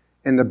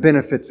and the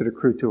benefits that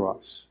accrue to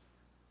us.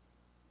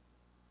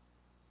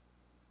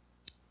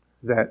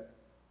 That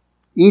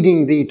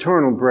eating the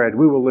eternal bread,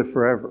 we will live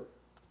forever.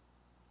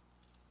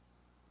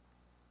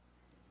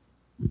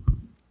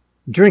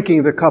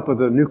 Drinking the cup of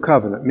the new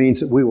covenant means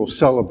that we will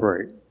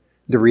celebrate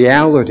the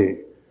reality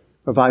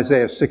of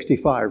Isaiah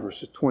 65,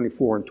 verses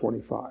 24 and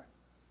 25.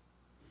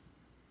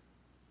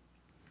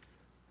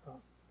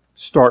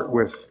 Start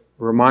with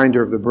a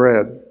reminder of the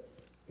bread and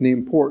the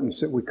importance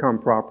that we come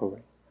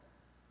properly.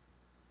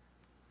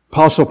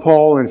 Apostle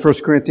Paul in 1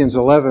 Corinthians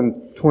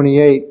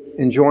 11:28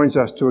 enjoins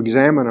us to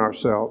examine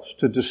ourselves,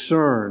 to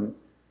discern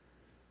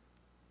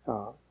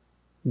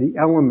the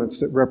elements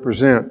that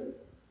represent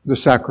the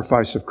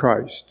sacrifice of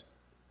Christ.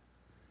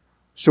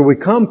 So we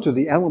come to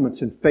the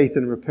elements in faith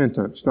and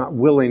repentance, not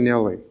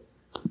willy-nilly.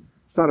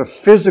 It's not a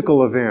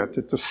physical event.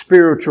 It's a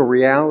spiritual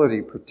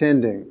reality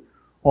pretending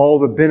all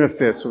the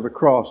benefits of the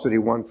cross that He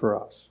won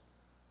for us.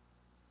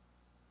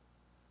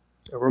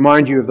 I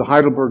remind you of the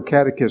Heidelberg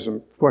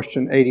Catechism,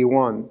 question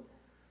 81.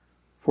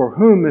 For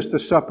whom is the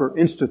supper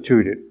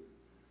instituted?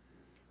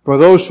 For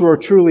those who are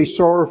truly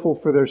sorrowful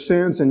for their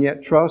sins and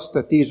yet trust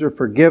that these are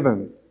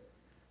forgiven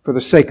for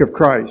the sake of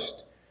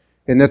Christ,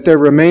 and that their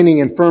remaining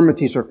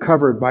infirmities are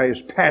covered by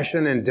His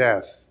passion and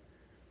death,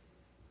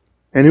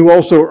 and who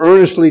also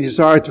earnestly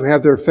desire to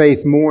have their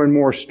faith more and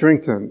more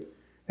strengthened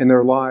and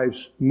their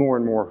lives more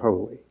and more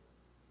holy.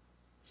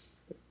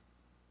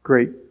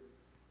 Great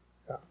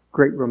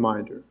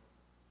reminder.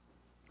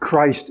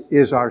 Christ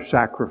is our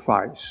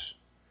sacrifice,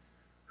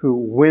 who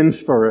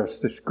wins for us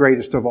this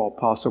greatest of all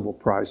possible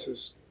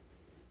prizes.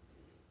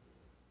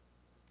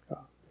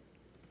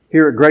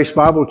 Here at Grace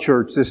Bible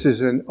Church, this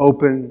is an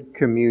open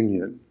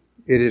communion.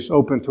 It is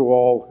open to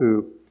all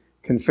who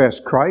confess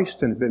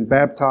Christ and have been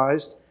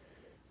baptized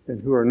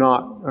and who are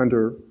not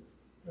under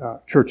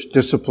church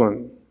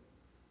discipline,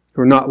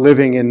 who are not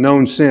living in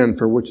known sin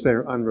for which they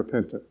are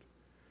unrepentant.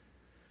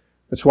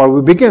 That's why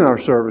we begin our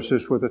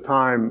services with a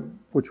time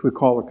which we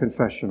call a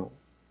confessional.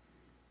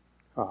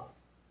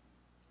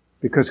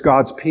 Because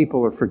God's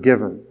people are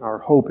forgiven. Our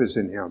hope is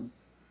in Him.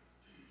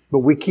 But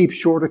we keep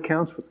short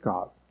accounts with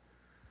God,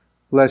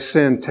 lest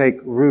sin take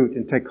root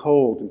and take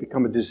hold and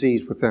become a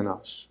disease within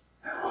us.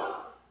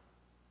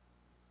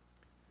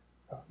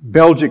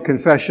 Belgic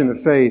Confession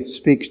of Faith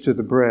speaks to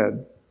the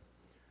bread.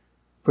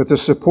 With the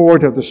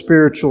support of the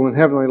spiritual and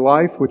heavenly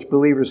life which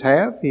believers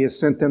have, He has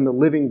sent them the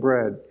living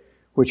bread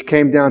which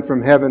came down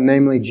from heaven,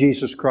 namely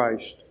Jesus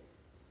Christ,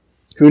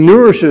 who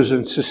nourishes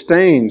and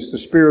sustains the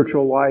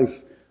spiritual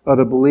life of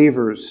the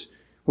believers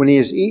when He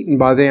is eaten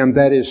by them,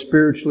 that is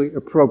spiritually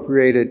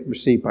appropriated,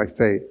 received by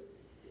faith.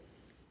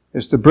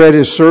 As the bread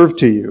is served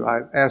to you,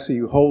 I ask that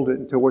you hold it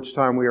until which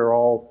time we are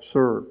all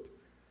served.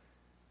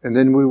 And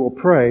then we will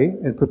pray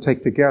and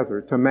partake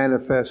together to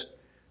manifest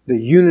the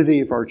unity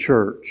of our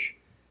church,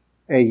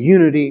 a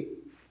unity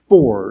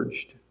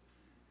forged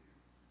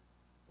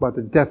by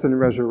the death and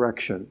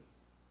resurrection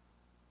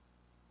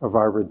of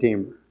our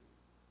Redeemer.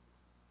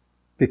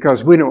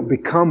 Because we don't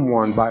become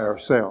one by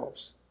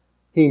ourselves.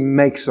 He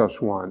makes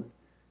us one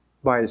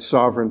by His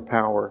sovereign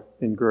power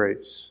and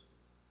grace.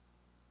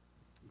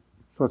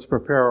 So let's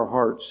prepare our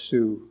hearts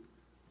to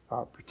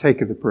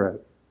partake of the bread.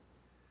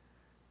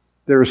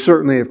 There is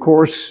certainly, of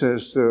course,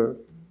 as the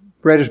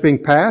bread is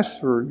being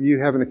passed, or you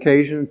have an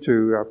occasion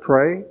to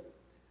pray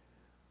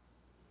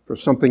for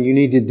something you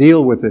need to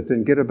deal with it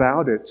and get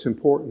about it. It's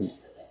important.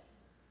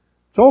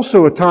 It's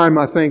also a time,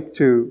 I think,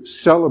 to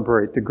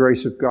celebrate the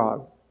grace of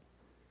God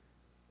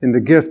in the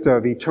gift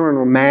of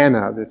eternal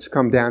manna that's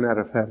come down out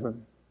of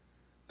heaven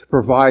to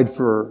provide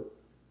for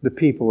the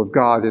people of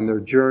God in their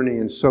journey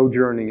and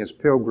sojourning as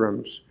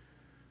pilgrims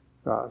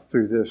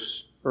through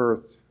this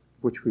earth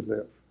which we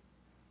live.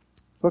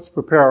 Let's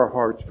prepare our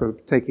hearts for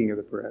the taking of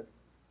the bread.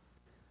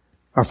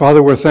 Our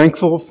Father, we're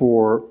thankful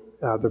for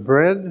the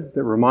bread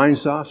that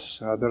reminds us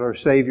that our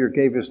Savior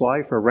gave His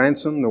life, a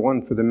ransom, the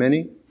one for the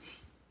many.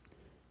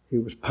 He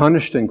was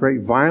punished in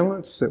great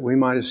violence that we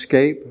might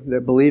escape,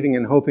 that believing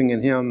and hoping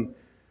in Him,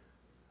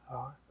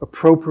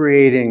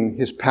 appropriating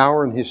His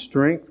power and His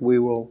strength, we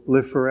will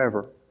live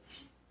forever.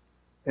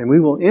 And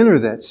we will enter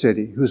that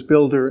city whose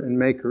builder and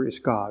maker is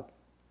God.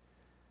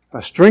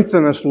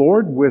 Strengthen us,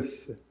 Lord,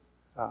 with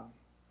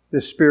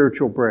this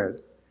spiritual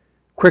bread.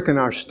 Quicken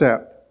our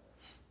step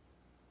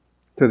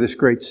to this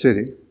great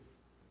city.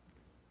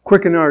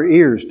 Quicken our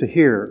ears to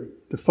hear,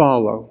 to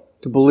follow,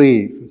 to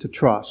believe, to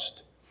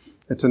trust,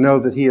 and to know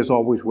that He is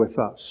always with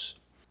us.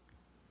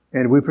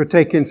 And we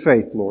partake in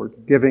faith, Lord,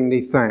 giving Thee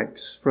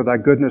thanks for Thy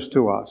goodness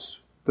to us,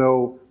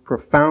 though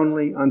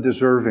profoundly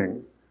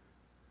undeserving,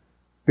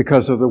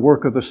 because of the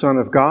work of the Son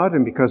of God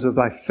and because of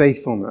Thy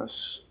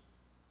faithfulness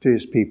to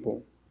His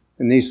people.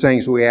 And these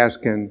things we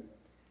ask in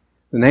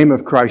the name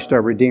of Christ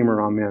our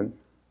Redeemer. Amen.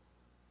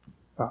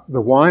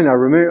 The wine, I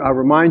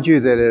remind you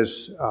that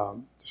as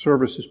the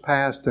service is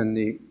passed, in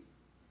the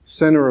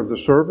center of the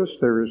service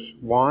there is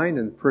wine, and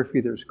in the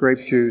periphery there's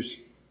grape juice.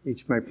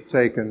 Each may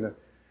partake in the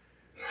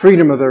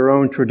freedom of their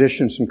own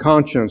traditions and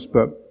conscience,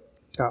 but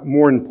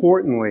more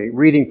importantly,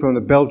 reading from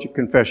the Belgic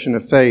Confession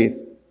of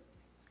Faith,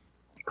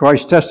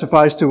 Christ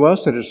testifies to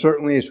us that it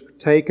certainly is to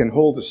take and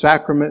hold the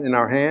sacrament in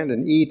our hand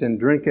and eat and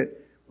drink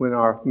it with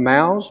our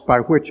mouths, by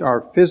which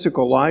our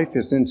physical life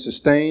is then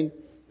sustained.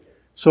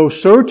 So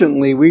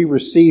certainly we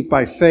receive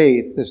by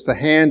faith as the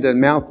hand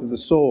and mouth of the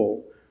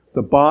soul,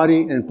 the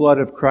body and blood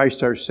of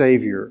Christ our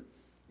Savior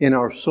in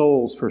our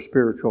souls for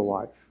spiritual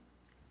life.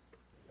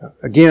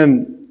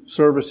 Again,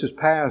 service is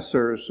past.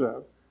 There's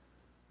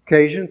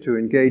occasion to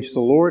engage the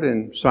Lord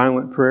in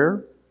silent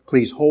prayer.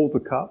 Please hold the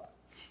cup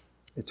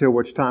until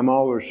which time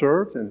all are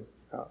served, and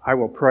I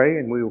will pray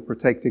and we will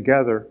partake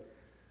together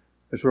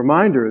as a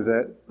reminder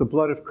that the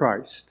blood of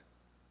Christ,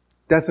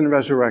 death and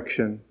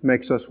resurrection,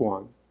 makes us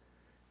one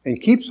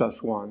and keeps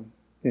us one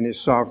in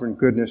His sovereign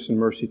goodness and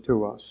mercy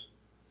to us.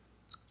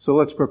 So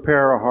let's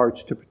prepare our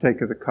hearts to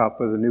partake of the cup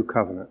of the new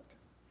covenant.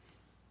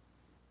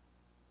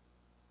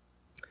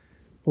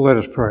 Let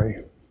us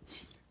pray.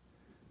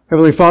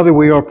 Heavenly Father,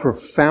 we are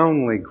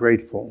profoundly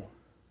grateful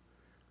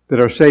that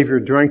our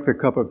Savior drank the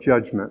cup of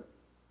judgment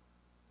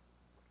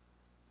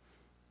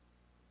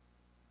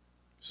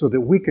so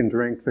that we can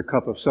drink the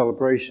cup of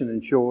celebration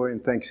and joy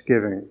and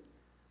thanksgiving.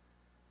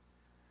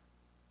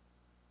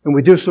 And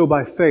we do so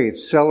by faith,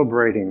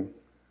 celebrating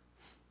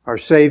our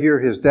Savior,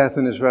 His death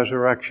and His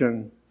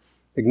resurrection,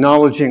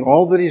 acknowledging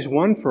all that He's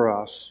won for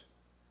us,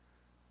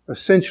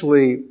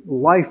 essentially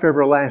life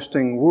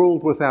everlasting,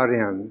 world without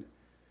end,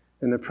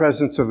 in the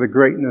presence of the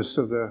greatness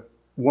of the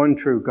one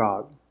true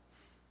God,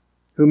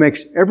 who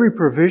makes every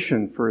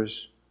provision for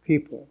His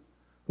people,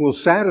 who will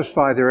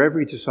satisfy their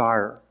every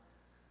desire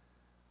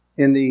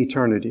in the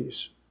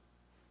eternities.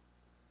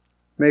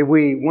 May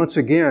we, once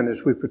again,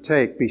 as we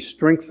partake, be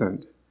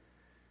strengthened,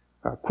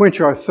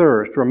 quench our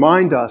thirst,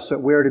 remind us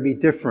that we are to be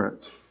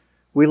different.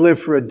 We live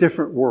for a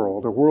different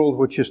world, a world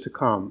which is to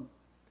come.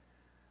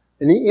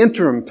 In the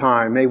interim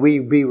time, may we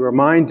be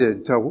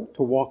reminded to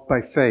walk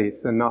by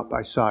faith and not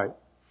by sight.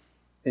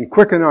 And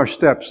quicken our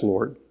steps,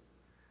 Lord,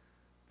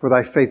 for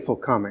thy faithful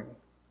coming.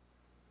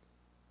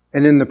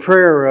 And in the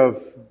prayer of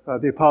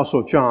the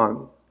Apostle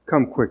John,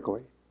 come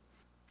quickly.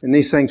 And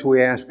these things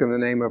we ask in the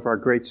name of our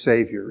great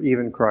Savior,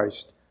 even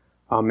Christ.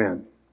 Amen.